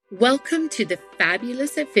Welcome to the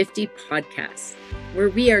Fabulous at 50 podcast, where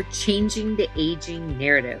we are changing the aging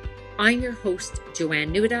narrative. I'm your host,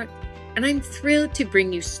 Joanne Newduck, and I'm thrilled to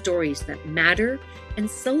bring you stories that matter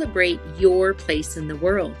and celebrate your place in the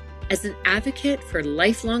world. As an advocate for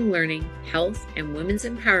lifelong learning, health, and women's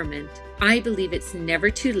empowerment, I believe it's never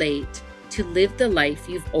too late to live the life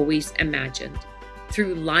you've always imagined.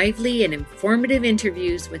 Through lively and informative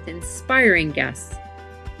interviews with inspiring guests,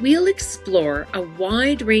 we'll explore a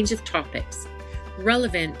wide range of topics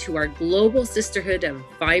relevant to our global sisterhood of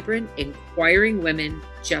vibrant, inquiring women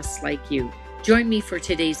just like you. Join me for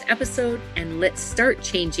today's episode, and let's start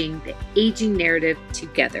changing the aging narrative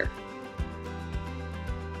together.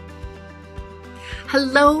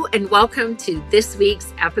 Hello, and welcome to this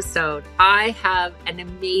week's episode. I have an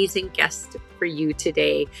amazing guest for you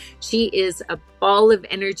today. She is a ball of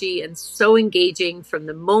energy and so engaging from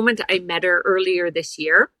the moment I met her earlier this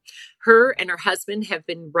year. Her and her husband have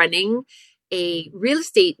been running a real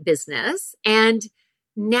estate business, and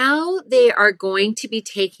now they are going to be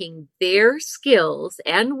taking their skills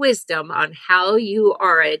and wisdom on how you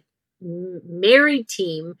are a married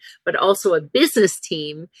team, but also a business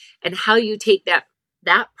team, and how you take that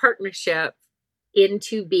partnership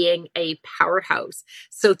into being a powerhouse.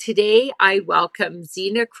 So today I welcome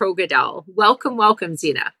Zena Krogedal. Welcome,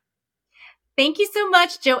 Zena. Thank you so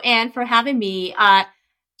much, Joanne, for having me.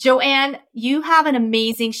 Joanne, you have an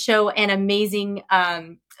amazing show and amazing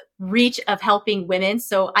reach of helping women.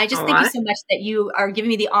 So I just thank you so much that you are giving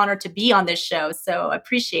me the honor to be on this show. So I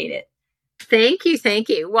appreciate it. Thank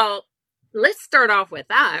you. Well, let's start off with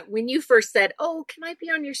that. When you first said, "Oh, can I be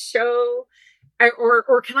on your show?"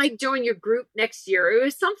 Or can I join your group next year? It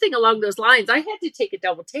was something along those lines. I had to take a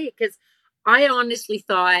double take because I honestly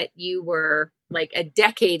thought you were like a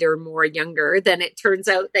decade or more younger than it turns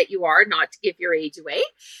out that you are, not to give your age away.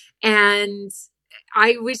 And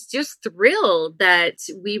I was just thrilled that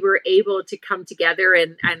we were able to come together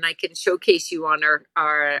and I can showcase you on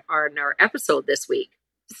our episode this week.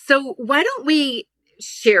 So why don't we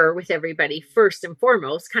share with everybody first and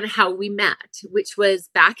foremost kind of how we met, which was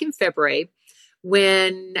back in February,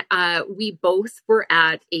 when we both were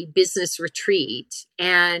at a business retreat,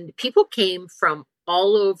 and people came from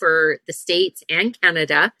all over the States and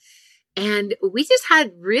Canada. And we just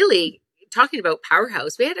had really, talking about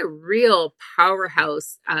Powerhouse, we had a real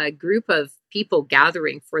powerhouse group of people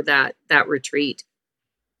gathering for that retreat.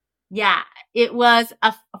 Yeah, it was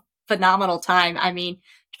a phenomenal time. I mean,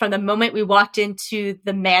 from the moment we walked into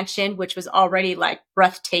the mansion, which was already like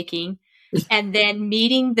breathtaking, and then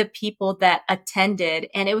meeting the people that attended.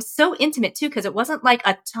 And it was so intimate too, because it wasn't like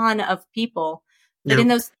a ton of people. But in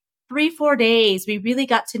those 3-4 days, we really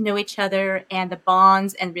got to know each other, and the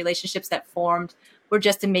bonds and relationships that formed were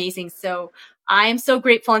just amazing. So I am so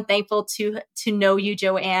grateful and thankful to know you,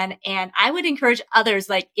 Joanne. And I would encourage others,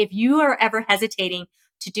 like if you are ever hesitating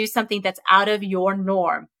to do something that's out of your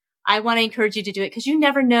norm, I want to encourage you to do it, because you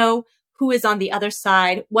never know who is on the other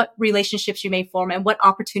side, what relationships you may form, and what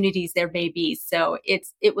opportunities there may be. So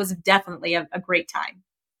it was definitely a great time.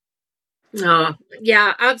 Oh,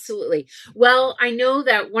 yeah, absolutely. Well, I know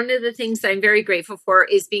that one of the things I'm very grateful for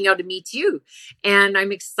is being able to meet you. And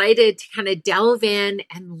I'm excited to kind of delve in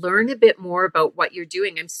and learn a bit more about what you're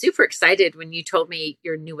doing. I'm super excited when you told me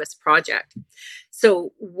your newest project.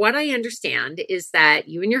 So what I understand is that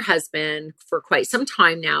you and your husband for quite some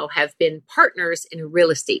time now have been partners in a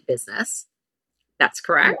real estate business. That's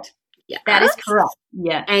correct? Yeah. That is correct.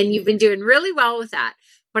 Yeah. And you've been doing really well with that.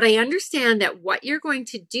 But I understand that what you're going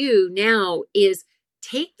to do now is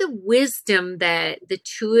take the wisdom that the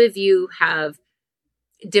two of you have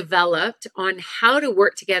developed on how to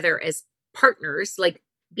work together as partners, like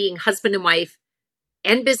being husband and wife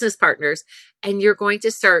and business partners, and you're going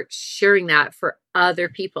to start sharing that for other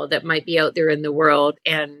people that might be out there in the world,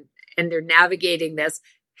 and they're navigating this.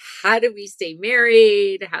 How do we stay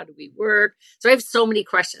married? How do we work? So I have so many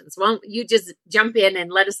questions. Why don't you just jump in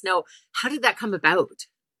and let us know, how did that come about?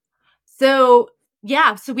 So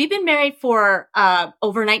we've been married for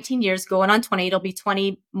over 19 years, going on 20. It'll be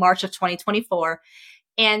 20 March of 2024.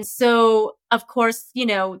 And so, of course,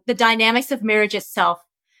 the dynamics of marriage itself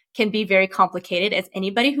can be very complicated. As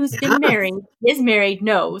anybody who's been married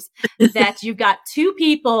knows that you've got two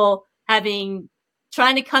people trying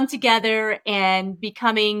to come together and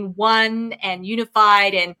becoming one and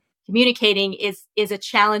unified, and communicating is a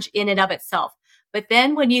challenge in and of itself. But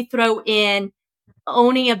then when you throw in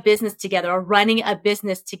owning a business together or running a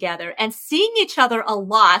business together and seeing each other a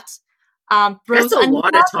lot, throws a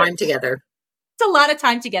lot of time together. It's a lot of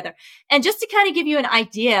time together. And just to kind of give you an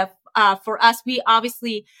idea for us, we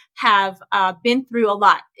obviously have been through a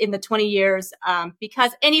lot in the 20 years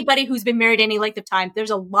because anybody who's been married any length of time, there's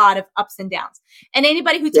a lot of ups and downs. And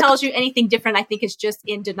anybody who tells you anything different, I think is just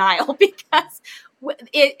in denial because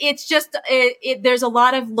it's just, there's a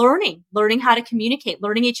lot of learning how to communicate,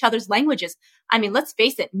 learning each other's languages. I mean, let's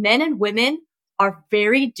face it, men and women are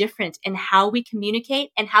very different in how we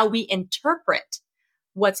communicate and how we interpret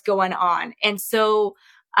what's going on. And so,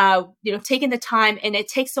 taking the time, and it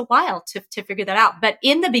takes a while to figure that out. But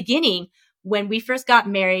in the beginning, when we first got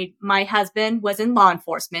married, my husband was in law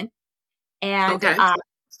enforcement, and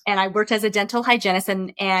I worked as a dental hygienist,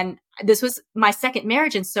 and this was my second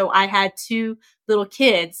marriage. And so I had two little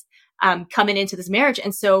kids, coming into this marriage.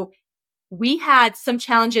 And so we had some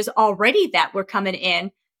challenges already that were coming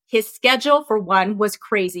in. His schedule, for one, was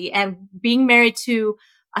crazy. And being married to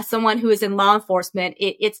someone who is in law enforcement,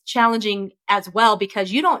 it's challenging as well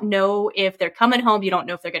because you don't know if they're coming home. You don't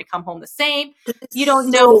know if they're going to come home the same. You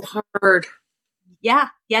don't know. Hard. Yeah.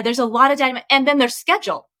 There's a lot of dynamic. And then their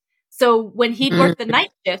schedule. So when he'd work the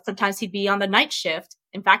night shift, sometimes he'd be on the night shift.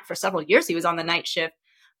 In fact, for several years, he was on the night shift.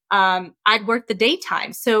 I'd work the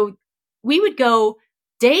daytime. So we would go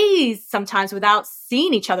days sometimes without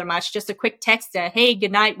seeing each other much, just a quick text, hey,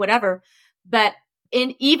 good night, whatever. But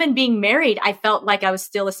in even being married, I felt like I was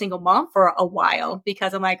still a single mom for a while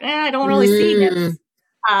because I'm like, I don't really see him.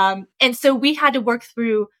 And so we had to work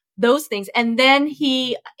through those things. And then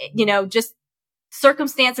he, just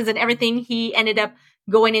circumstances and everything, he ended up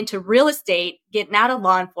going into real estate, getting out of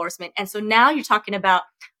law enforcement. And so now you're talking about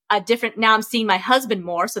now I'm seeing my husband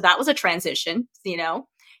more. So that was a transition,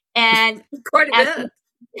 and quite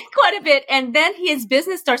a bit. And then his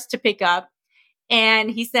business starts to pick up.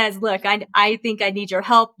 And he says, look, I think I need your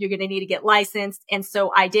help. You're going to need to get licensed. And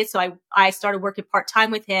so I did. So I started working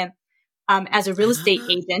part-time with him as a real estate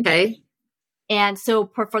agent. Okay. And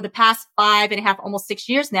so for the past 5.5, almost 6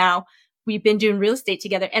 years now, we've been doing real estate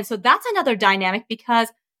together. And so that's another dynamic because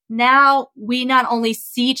now we not only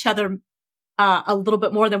see each other a little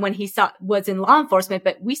bit more than when he was in law enforcement,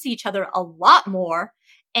 but we see each other a lot more.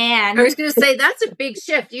 And I was going to say, that's a big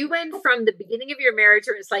shift. You went from the beginning of your marriage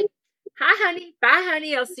where it's like, hi, honey. Bye,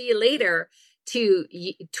 honey. I'll see you later to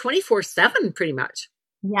 24/7 pretty much.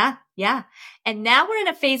 Yeah. And now we're in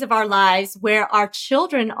a phase of our lives where our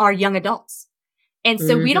children are young adults. And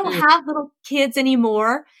so we don't have little kids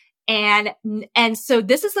anymore. And so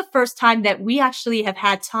this is the first time that we actually have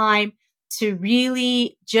had time to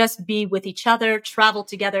really just be with each other, travel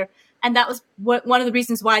together. And that was one of the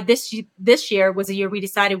reasons why this year was a year we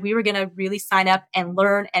decided we were going to really sign up and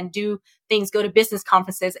learn and do things, go to business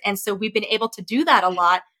conferences. And so we've been able to do that a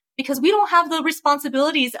lot because we don't have the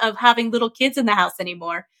responsibilities of having little kids in the house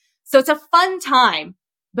anymore. So it's a fun time,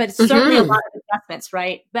 but it's certainly a lot of adjustments,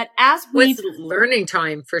 right? But as it's learning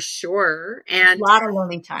time for sure. And a lot of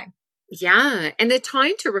learning time. Yeah. And the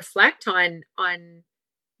time to reflect on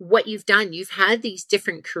what you've done. You've had these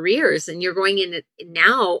different careers and you're going in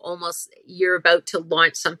now, you're about to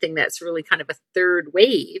launch something that's really kind of a third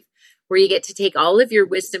wave where you get to take all of your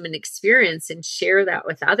wisdom and experience and share that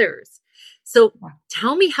with others. So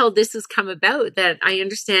tell me how this has come about. That I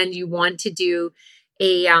understand you want to do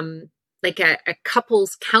a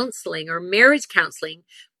couples counseling or marriage counseling,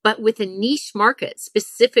 but with a niche market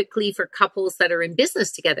specifically for couples that are in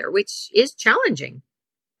business together, which is challenging.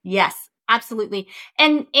 Yes, absolutely.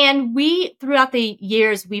 And we, throughout the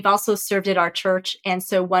years, we've also served at our church. And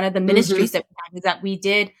so one of the ministries that we had is that we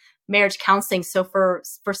did marriage counseling. So for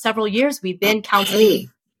several years, we've been counseling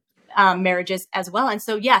marriages as well. And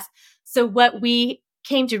so, yes. So what we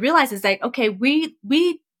came to realize is that, okay, we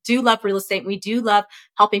do love real estate. We do love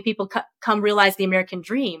helping people come realize the American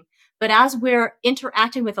dream. But as we're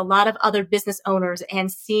interacting with a lot of other business owners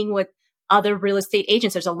and seeing what other real estate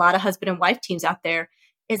agents, there's a lot of husband and wife teams out there,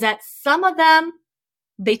 is that some of them,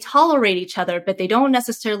 they tolerate each other, but they don't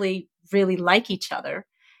necessarily really like each other.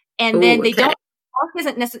 And then they don't,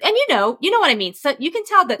 isn't necessarily, and you know what I mean? So you can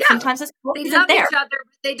tell that sometimes this they isn't love there. each other,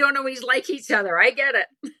 but they don't always like each other. I get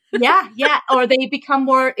it. Yeah. Or they become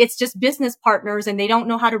more, it's just business partners and they don't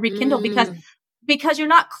know how to rekindle because you're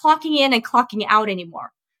not clocking in and clocking out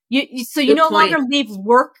anymore. You no longer leave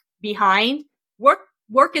work behind.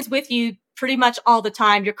 Work is with you pretty much all the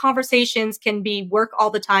time. Your conversations can be work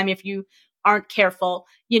all the time if you aren't careful,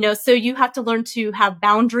 so you have to learn to have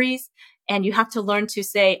boundaries and you have to learn to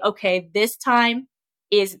say, okay, this time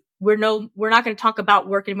is, we're not going to talk about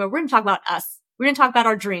work anymore. We're going to talk about us. We're going to talk about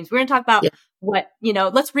our dreams. We're going to talk about what,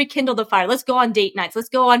 let's rekindle the fire. Let's go on date nights. Let's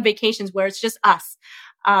go on vacations where it's just us.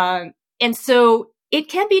 And so it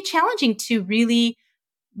can be challenging to really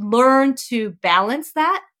learn to balance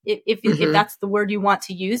that if that's the word you want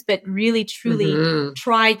to use, but really truly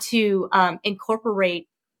try to incorporate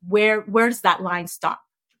where does that line stop?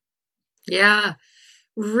 Yeah.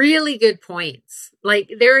 Really good points.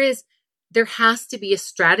 Like there has to be a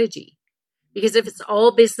strategy, because if it's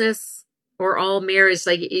all business or all marriage,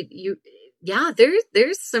 like yeah,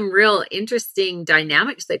 there's some real interesting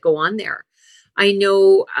dynamics that go on there. I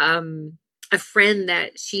know a friend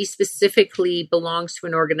that she specifically belongs to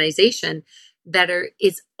an organization that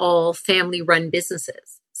is all family run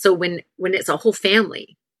businesses. So when it's a whole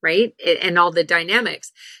family, right, and all the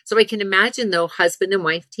dynamics. So I can imagine, though, husband and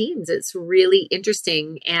wife teams, it's really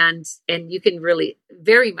interesting, and you can really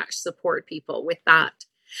very much support people with that.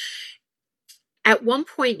 At one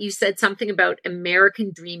point, you said something about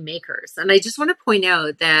American Dream Makers. And I just want to point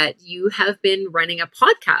out that you have been running a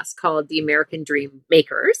podcast called The American Dream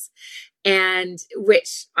Makers, and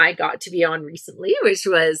which I got to be on recently, which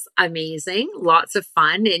was amazing, lots of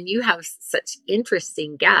fun. And you have such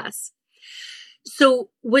interesting guests. So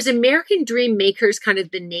was American Dream Makers kind of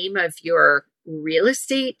the name of your real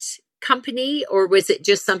estate company, or was it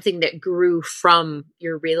just something that grew from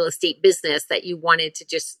your real estate business that you wanted to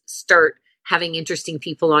just start having interesting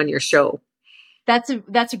people on your show? That's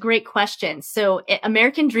a great question. So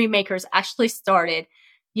American Dream Makers actually started,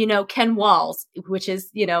 Ken Walls, which is,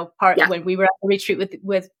 when we were at the retreat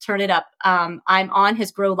with Turn It Up, I'm on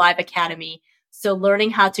his Grow Live Academy. So learning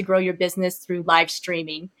how to grow your business through live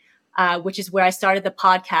streaming, which is where I started the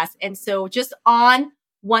podcast. And so just on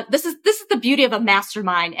this is the beauty of a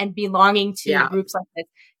mastermind and belonging to groups like this,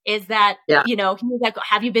 is that, he was like,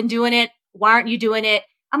 have you been doing it? Why aren't you doing it?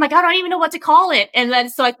 I'm like, I don't even know what to call it. And then,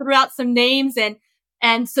 so I threw out some names,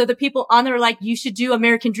 and so the people on there are like, you should do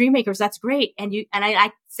American Dream Makers. That's great. And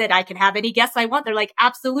I said, I can have any guests I want. They're like,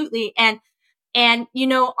 absolutely. And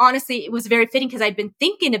honestly, it was very fitting because I'd been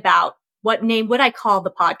thinking about what name would I call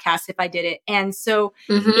the podcast if I did it. And so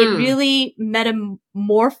it really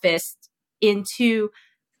metamorphosed into,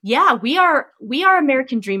 we are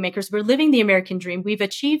American Dream Makers. We're living the American dream. We've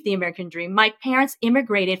achieved the American dream. My parents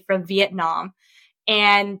immigrated from Vietnam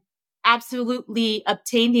and absolutely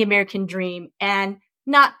obtained the American dream. And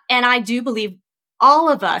I do believe all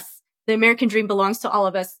of us, the American dream belongs to all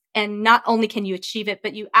of us. And not only can you achieve it,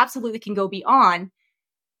 but you absolutely can go beyond.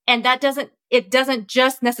 And it doesn't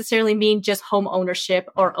just necessarily mean just home ownership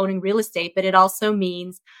or owning real estate, but it also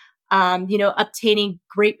means, obtaining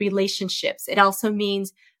great relationships. It also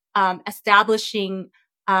means, establishing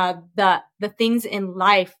the things in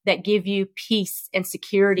life that give you peace and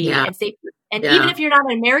security and safety. And even if you're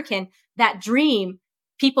not an American, that dream,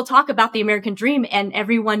 people talk about the American dream, and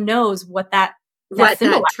everyone knows what that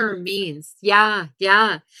term means. Yeah.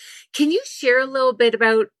 Can you share a little bit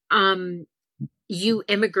about you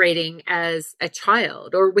immigrating as a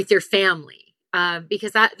child or with your family?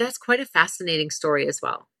 Because that's quite a fascinating story as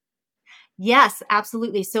well. Yes,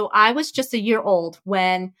 absolutely. So I was just a year old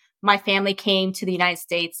when my family came to the United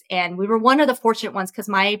States, and we were one of the fortunate ones because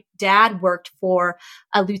my dad worked for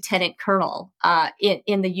a lieutenant colonel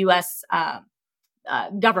in the U.S.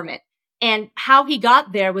 Government. And how he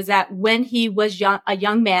got there was that when he was a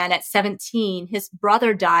young man at 17, his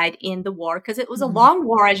brother died in the war because it was a long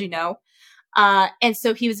war, as you know. And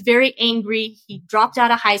so he was very angry. He dropped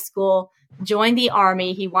out of high school, joined the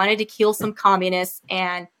army. He wanted to kill some communists.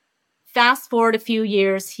 And fast forward a few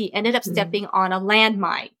years, he ended up stepping on a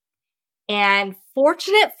landmine. And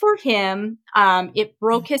fortunate for him, it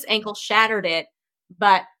broke his ankle, shattered it,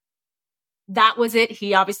 but that was it.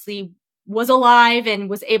 He obviously was alive and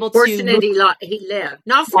was able fortunate to... he lived.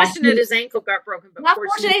 Not fortunate his ankle got broken, but not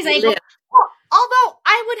fortunate his ankle. Well, although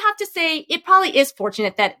I would have to say it probably is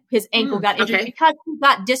fortunate that his ankle got injured because he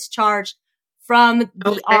got discharged from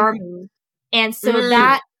the army. And so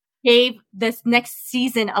that gave this next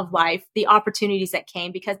season of life the opportunities that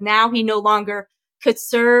came, because now he no longer could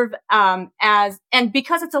serve and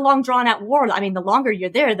because it's a long drawn out war, I mean, the longer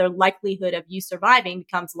you're there, the likelihood of you surviving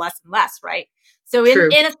becomes less and less, right? So in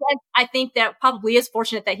a sense, I think that probably is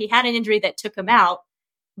fortunate that he had an injury that took him out,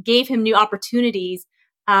 gave him new opportunities.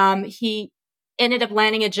 He ended up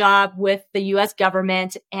landing a job with the U.S.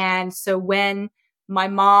 government. And so when my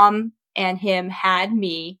mom and him had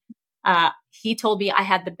me, he told me I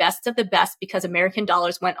had the best of the best because American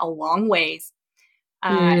dollars went a long ways.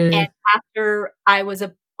 And after I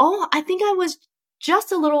think I was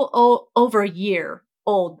just a little over a year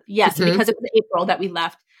old. Yes, because it was April that we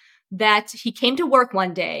left, that he came to work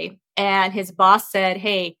one day and his boss said,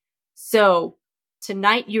 "Hey, so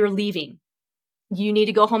tonight you're leaving. You need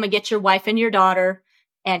to go home and get your wife and your daughter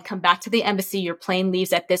and come back to the embassy. Your plane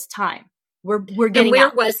leaves at this time. We're getting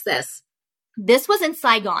out." And where was this? This was in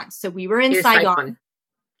Saigon. So we were in Saigon.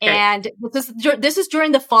 Okay. And this is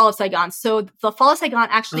during the fall of Saigon. So the fall of Saigon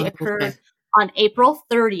actually Oh, occurred okay. on April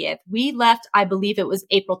 30th. We left, I believe it was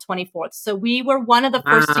April 24th. So we were one of the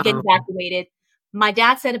first to get Wow. evacuated. My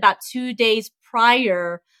dad said about 2 days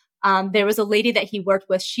prior, there was a lady that he worked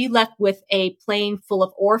with. She left with a plane full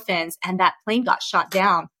of orphans, and that plane got shot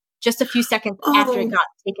down just a few seconds after it Oh, got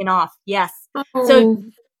taken off. Yes. So oh,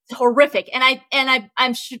 horrific.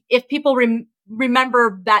 I'm sure if people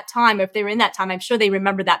remember that time, if they were in that time, I'm sure they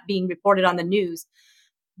remember that being reported on the news.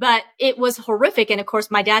 But it was horrific. And of course,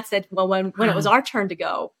 my dad said, well, when it was wow. our turn to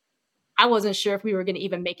go, I wasn't sure if we were going to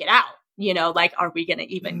even make it out. Like, are we going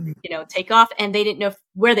to even, Mm, take off? And they didn't know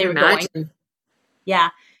where they were going. imagine. Yeah.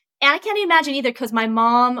 And I can't imagine either because my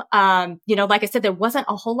mom, like I said, there wasn't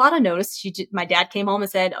a whole lot of notice. My dad came home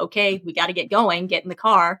and said, okay, we got to get going, get in the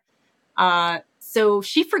car. So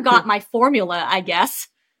she forgot my formula, I guess.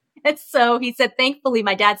 And so he said,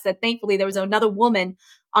 my dad said, thankfully, there was another woman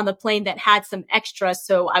on the plane that had some extra.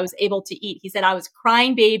 So I was able to eat. He said, I was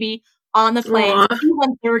crying baby on the plane, Aw,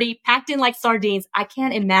 C-130, packed in like sardines. I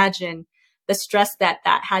can't imagine the stress that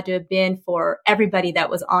had to have been for everybody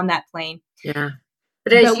that was on that plane. yeah.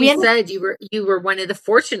 But as But you we ended, said, you were one of the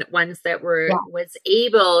fortunate ones that yeah, was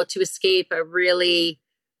able to escape a really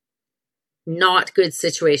not good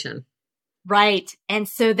situation. right. And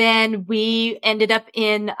so then we ended up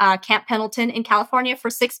in Camp Pendleton in California for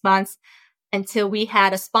 6 months until we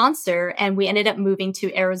had a sponsor and we ended up moving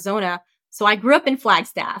to Arizona. So I grew up in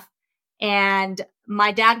Flagstaff and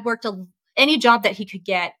my dad worked any job that he could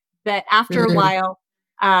get. But after a Mm, while,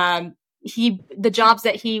 the jobs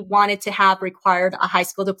that he wanted to have required a high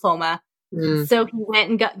school diploma. mm, So he went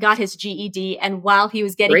and got his GED. And while he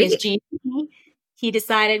was getting his great. GED, he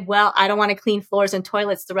decided, well, I don't want to clean floors and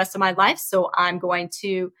toilets the rest of my life. So I'm going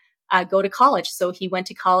to go to college. So he went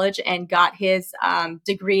to college and got his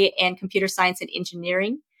degree in computer science and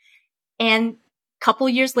engineering. And a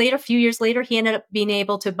few years later, he ended up being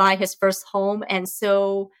able to buy his first home. And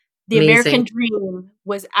so the American Amazing. dream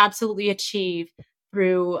was absolutely achieved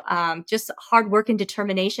through just hard work and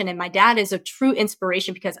determination. And my dad is a true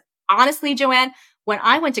inspiration because honestly, Joanne, when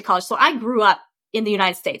I went to college, so I grew up in the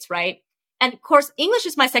United States, right? And of course, English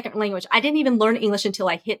is my second language. I didn't even learn English until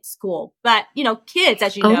I hit school. But, kids,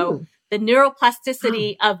 as you know, Oh, the wow.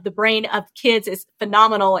 neuroplasticity of the brain of kids is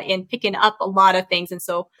phenomenal in picking up a lot of things. And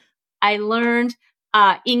so I learned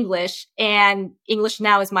English, and English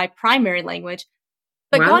now is my primary language.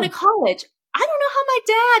 But going to Wow. college, I don't know how my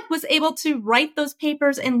dad was able to write those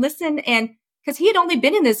papers and listen, and because he had only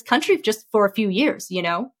been in this country just for a few years. He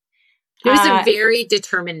was a Uh, very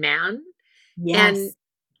determined man, and yes,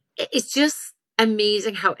 it's just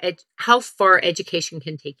amazing how far education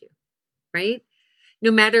can take you, right?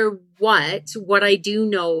 No matter what I do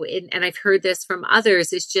know, and I've heard this from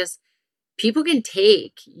others, is just people can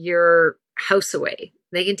take your house away.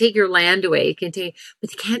 They can take your land away. But they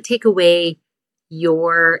can't take away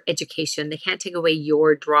your education. They can't take away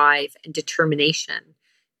your drive and determination.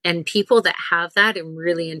 And people that have that and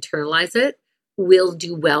really internalize it will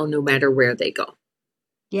do well no matter where they go.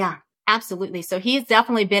 yeah, absolutely. So he's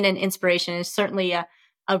definitely been an inspiration and certainly a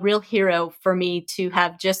real hero for me to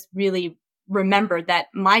have just really remembered that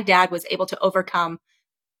my dad was able to overcome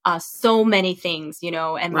so many things,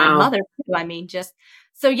 and my Wow. mother too. I mean, just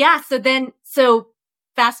so yeah. So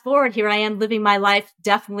fast forward, here I am living my life.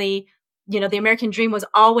 Definitely, the American dream was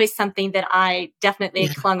always something that I definitely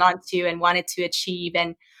Yeah. clung on to and wanted to achieve.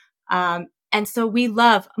 And so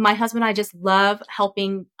my husband and I just love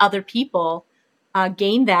helping other people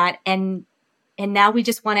gain that. And now we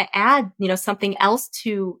just want to add, something else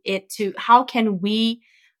to it to how can we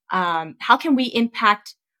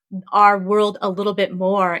impact our world a little bit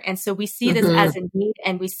more. And so we see this Hmm. as a need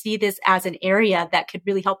and we see this as an area that could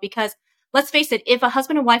really help because let's face it, if a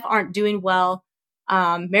husband and wife aren't doing well,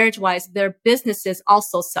 marriage wise, their businesses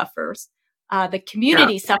also suffers. The Yeah.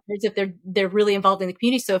 community suffers if they're really involved in the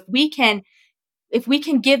community. So if we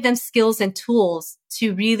can give them skills and tools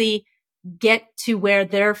to really get to where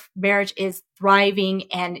their marriage is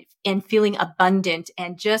thriving and feeling abundant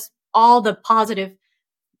and just all the positive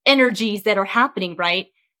energies that are happening, right?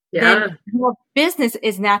 Then Yeah. your business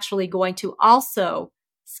is naturally going to also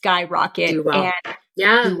skyrocket Do and well.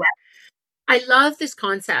 Yeah. do well. I love this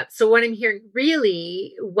concept. So what I'm hearing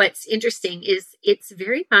really what's interesting is it's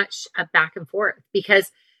very much a back and forth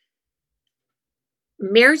because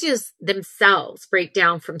marriages themselves break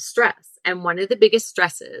down from stress. And one of the biggest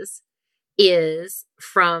stresses is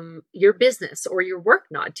from your business or your work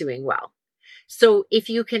not doing well. So if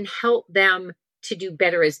you can help them to do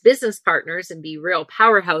better as business partners and be real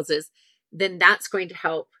powerhouses, then that's going to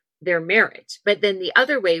help their marriage. But then the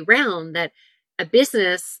other way around, that a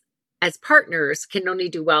business as partners can only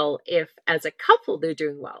do well if as a couple they're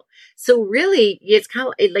doing well. So really it's kind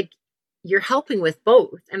of like you're helping with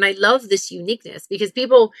both. And I love this uniqueness because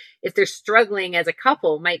people, if they're struggling as a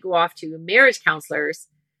couple, might go off to marriage counselors.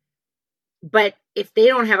 But if they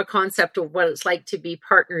don't have a concept of what it's like to be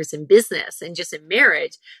partners in business and just in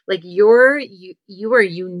marriage, like you are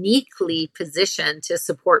uniquely positioned to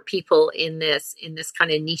support people in this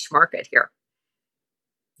kind of niche market here.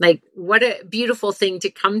 Like, what a beautiful thing to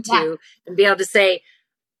come to and be able to say,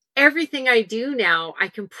 everything I do now, I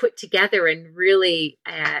can put together and really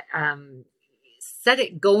set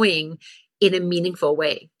it going in a meaningful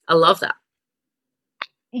way. I love that.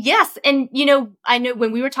 Yes. And, I know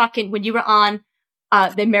when you were on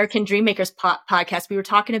the American Dreammakers podcast, we were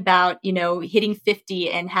talking about, hitting 50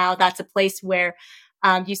 and how that's a place where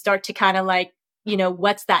you start to kind of like,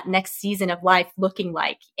 what's that next season of life looking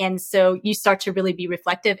like? And so you start to really be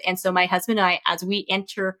reflective. And so my husband and I,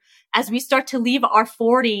 as we start to leave our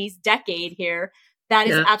 40s decade here, that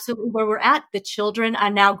is absolutely where we're at. The children are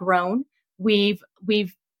now grown. We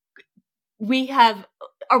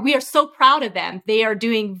are so proud of them. They are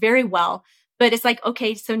doing very well, but it's like,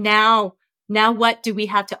 okay, so now what do we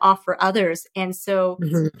have to offer others? And so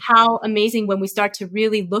how amazing when we start to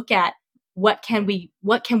really look at what can we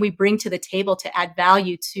bring to the table to add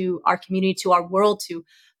value to our community, to our world, to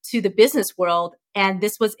the business world. And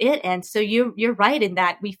this was it. And so you're right in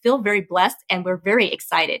that we feel very blessed and we're very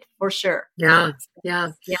excited for sure. Yeah.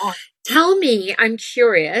 Tell me, I'm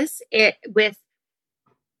curious,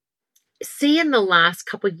 say in the last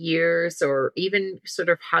couple of years, or even sort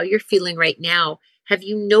of how you're feeling right now, have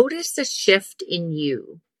you noticed a shift in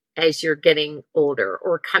you as you're getting older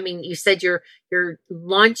or coming? You said you're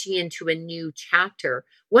launching into a new chapter.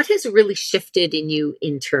 What has really shifted in you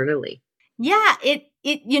internally? Yeah,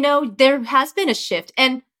 there has been a shift,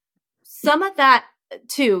 and some of that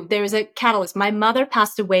too. There was a catalyst. My mother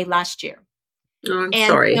passed away last year. Oh, I'm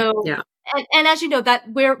sorry. So, yeah. And as you know,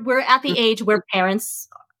 that we're at the age where parents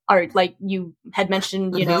are, like you had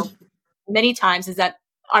mentioned, many times, is that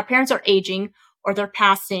our parents are aging or they're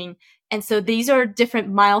passing. And so these are different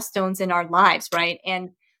milestones in our lives, right? And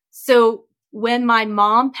so when my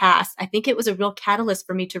mom passed, I think it was a real catalyst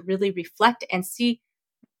for me to really reflect and see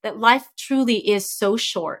that life truly is so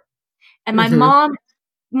short. And my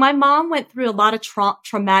mom went through a lot of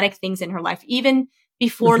traumatic things in her life, even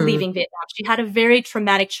before leaving Vietnam. She had a very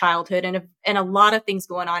traumatic childhood and a lot of things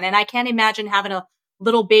going on. And I can't imagine having a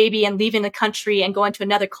little baby and leaving the country and going to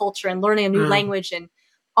another culture and learning a new language and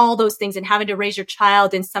all those things and having to raise your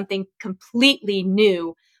child in something completely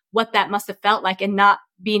new, what that must have felt like, and not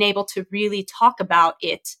being able to really talk about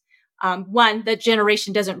it. One, the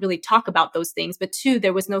generation doesn't really talk about those things, but two,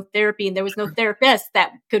 there was no therapy and there was no therapist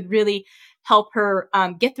that could really help her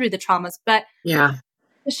get through the traumas. But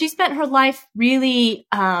she spent her life really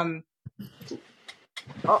a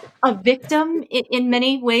victim in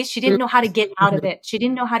many ways. She didn't know how to get out of it. She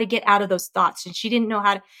didn't know how to get out of those thoughts, and she didn't know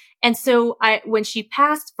how to. And so when she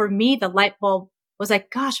passed, for me, the light bulb was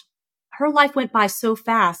like, gosh, her life went by so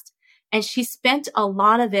fast, and she spent a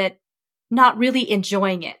lot of it not really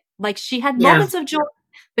enjoying it. Like, she had moments of joy,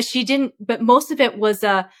 but she didn't. But most of it was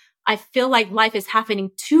I feel like life is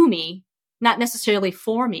happening to me, not necessarily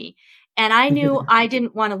for me. And I knew I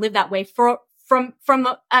didn't want to live that way. From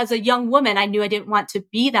as a young woman, I knew I didn't want to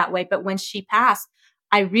be that way. But when she passed,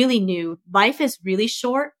 I really knew life is really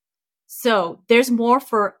short. So there's more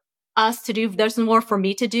for us to do. There's more for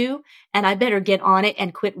me to do. And I better get on it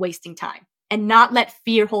and quit wasting time and not let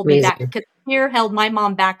fear hold me back, because fear held my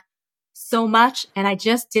mom back so much. And I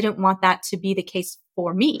just didn't want that to be the case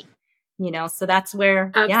for me, so that's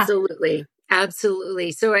where. Absolutely.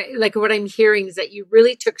 Absolutely. So like what I'm hearing is that you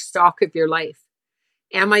really took stock of your life.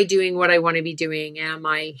 Am I doing what I want to be doing? Am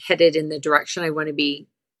I headed in the direction I want to be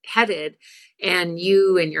headed? And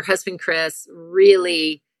you and your husband, Chris,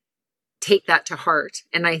 really take that to heart.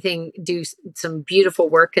 And I think do some beautiful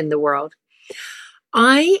work in the world.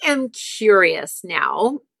 I am curious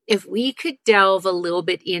now if we could delve a little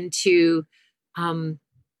bit into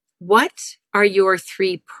what are your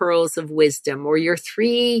 3 pearls of wisdom, or your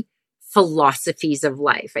 3 philosophies of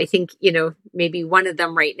life? I think, maybe one of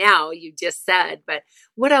them right now you just said, but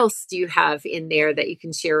what else do you have in there that you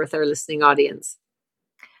can share with our listening audience?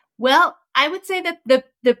 Well, I would say that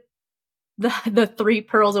the 3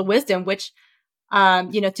 pearls of wisdom, which,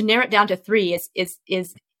 to narrow it down to 3 is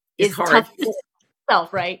hard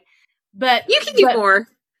itself, right? But you can do more.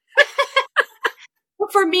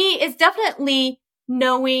 For me, it's definitely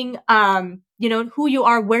knowing, who you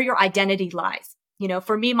are, where your identity lies.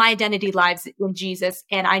 For me, my identity lies in Jesus,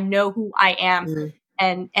 and I know who I am.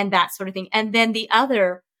 and that sort of thing. And then the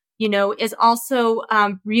other, is also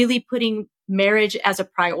really putting marriage as a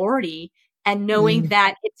priority and knowing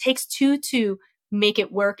that it takes two to make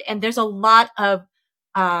it work. And there's a lot of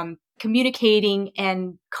communicating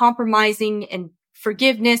and compromising and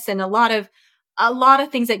forgiveness and a lot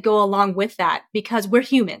of things that go along with that because we're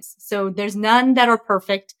humans. So there's none that are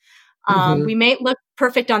perfect. We may look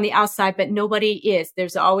perfect on the outside, but nobody is.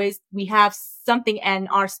 We have something, and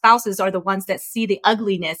our spouses are the ones that see the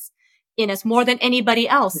ugliness in us more than anybody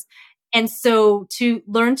else. And so to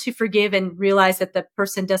learn to forgive and realize that the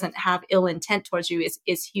person doesn't have ill intent towards you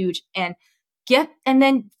is huge. And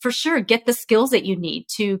then for sure, get the skills that you need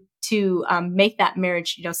to make that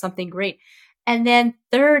marriage, something great. And then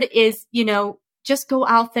third is, just go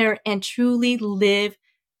out there and truly live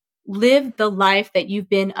the life that you've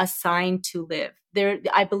been assigned to live.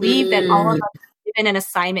 I believe that all of us are given an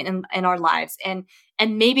assignment in our lives, and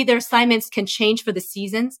maybe their assignments can change for the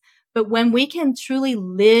seasons, but when we can truly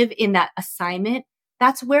live in that assignment,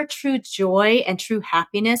 that's where true joy and true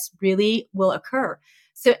happiness really will occur.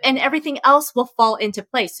 So, and everything else will fall into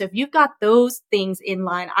place. So if you've got those things in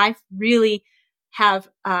line, I really have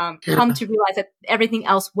come to realize that everything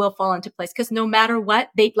else will fall into place. Because no matter what,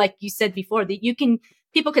 like you said before, that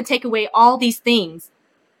people can take away all these things,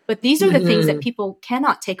 but these are the things that people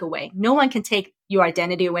cannot take away. No one can take your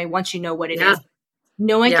identity away once you know what it is.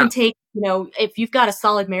 No one can take, if you've got a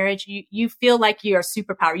solid marriage, you feel like you're a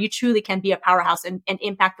superpower. You truly can be a powerhouse and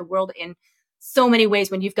impact the world in so many ways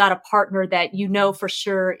when you've got a partner that for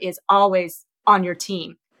sure is always on your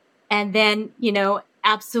team. And then,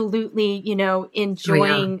 absolutely,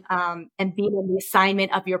 enjoying and being in the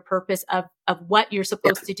assignment of your purpose of what you're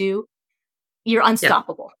supposed to do. You're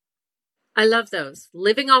unstoppable. I love those.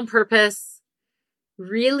 Living on purpose,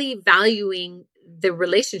 really valuing the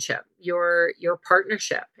relationship, your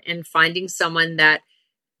partnership, and finding someone that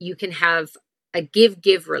you can have a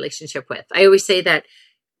give relationship with. I always say that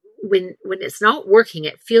when it's not working,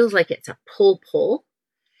 it feels like it's a pull.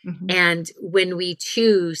 And when we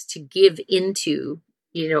choose to give into,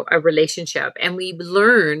 a relationship, and we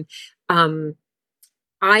learn,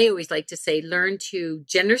 I always like to say, learn to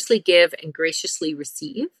generously give and graciously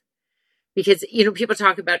receive. Because, people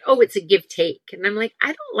talk about, it's a give take. And I'm like, I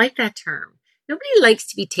don't like that term. Nobody likes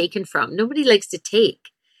to be taken from. Nobody likes to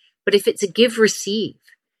take. But if it's a give receive,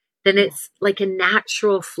 then it's like a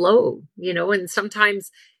natural flow, and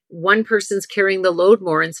sometimes one person's carrying the load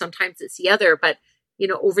more and sometimes it's the other. But,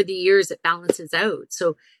 over the years, it balances out.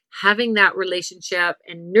 So having that relationship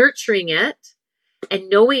and nurturing it and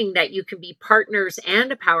knowing that you can be partners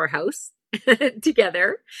and a powerhouse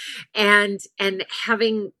together, and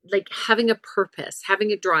having a purpose,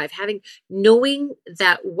 having a drive, knowing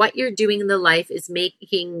that what you're doing in the life is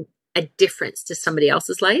making a difference to somebody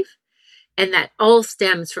else's life. And that all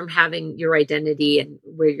stems from having your identity and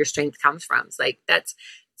where your strength comes from. It's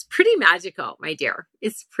pretty magical, my dear.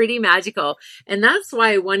 It's pretty magical. And that's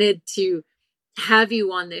why I wanted to have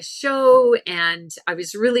you on this show. And I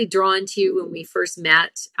was really drawn to you when we first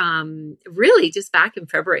met, really just back in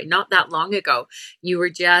February, not that long ago. You were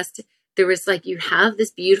you have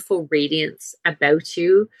this beautiful radiance about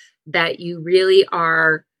you that you really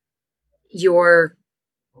are, you're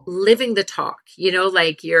living the talk,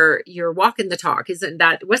 you're walking the talk. Isn't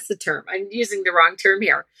that, what's the term? I'm using the wrong term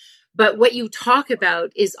here. But what you talk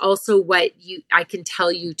about is also what I can tell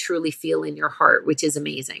you truly feel in your heart, which is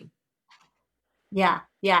amazing. Yeah,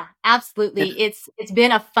 absolutely. Yeah. It's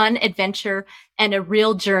been a fun adventure and a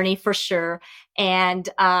real journey for sure. And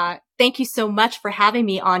thank you so much for having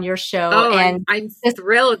me on your show. And I'm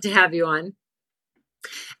thrilled to have you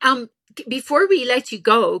on. Before we let you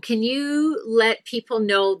go, can you let people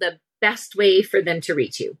know the best way for them to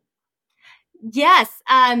reach you? Yes.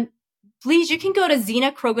 Please, you can go to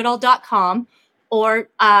ZenaKrogedal.com, or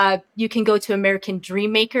you can go to American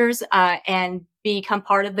Dream Makers and become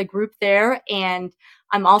part of the group there. And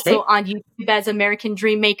I'm also on YouTube as American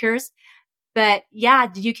Dream Makers. But yeah,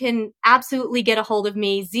 you can absolutely get a hold of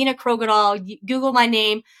me. Zena Krogedal, Google my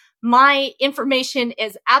name. My information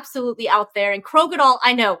is absolutely out there. And Krogedal,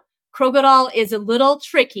 I know Krogedal is a little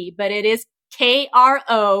tricky, but it is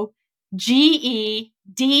Krogedal.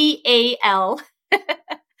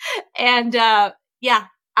 And yeah,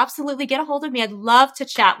 absolutely get a hold of me. I'd love to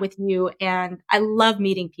chat with you, and I love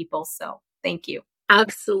meeting people. So thank you.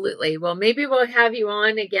 Absolutely. Well, maybe we'll have you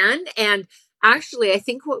on again. And actually, I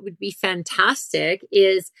think what would be fantastic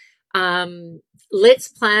is let's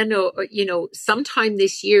plan, sometime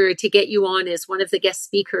this year to get you on as one of the guest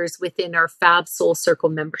speakers within our Fab Soul Circle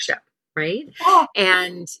membership. Right. Oh.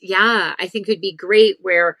 And yeah, I think it'd be great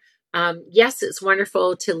where Yes, it's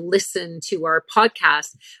wonderful to listen to our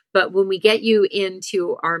podcast, but when we get you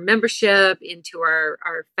into our membership, into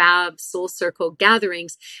our Fab Soul Circle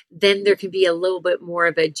gatherings, then there can be a little bit more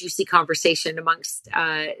of a juicy conversation amongst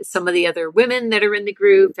some of the other women that are in the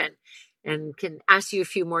group, and can ask you a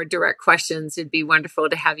few more direct questions. It'd be wonderful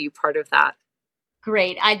to have you part of that.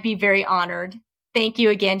 Great. I'd be very honored. Thank you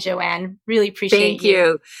again, Joanne. Really appreciate Thank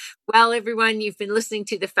you. Well, everyone, you've been listening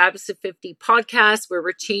to the Fabulous at 50 podcast, where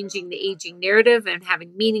we're changing the aging narrative and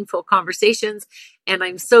having meaningful conversations. And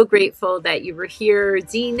I'm so grateful that you were here,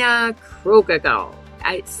 Zena Krogedal.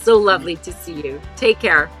 It's so lovely to see you. Take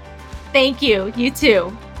care. Thank you. You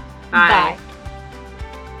too. Bye.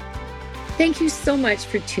 Thank you so much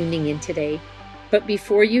for tuning in today. But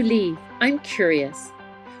before you leave, I'm curious.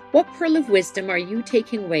 What pearl of wisdom are you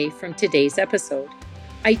taking away from today's episode?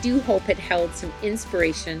 I do hope it held some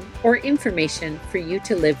inspiration or information for you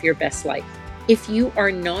to live your best life. If you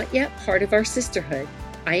are not yet part of our sisterhood,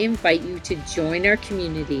 I invite you to join our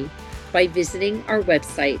community by visiting our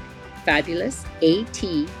website,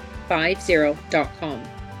 fabulousat50.com,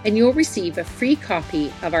 and you'll receive a free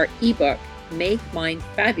copy of our ebook, Make Mine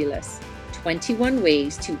Fabulous, 21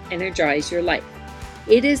 Ways to Energize Your Life.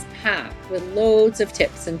 It is packed with loads of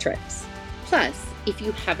tips and tricks. Plus, if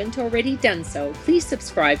you haven't already done so, please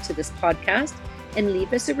subscribe to this podcast and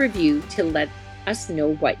leave us a review to let us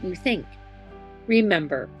know what you think.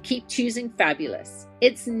 Remember, keep choosing fabulous.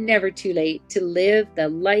 It's never too late to live the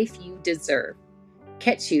life you deserve.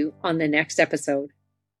 Catch you on the next episode.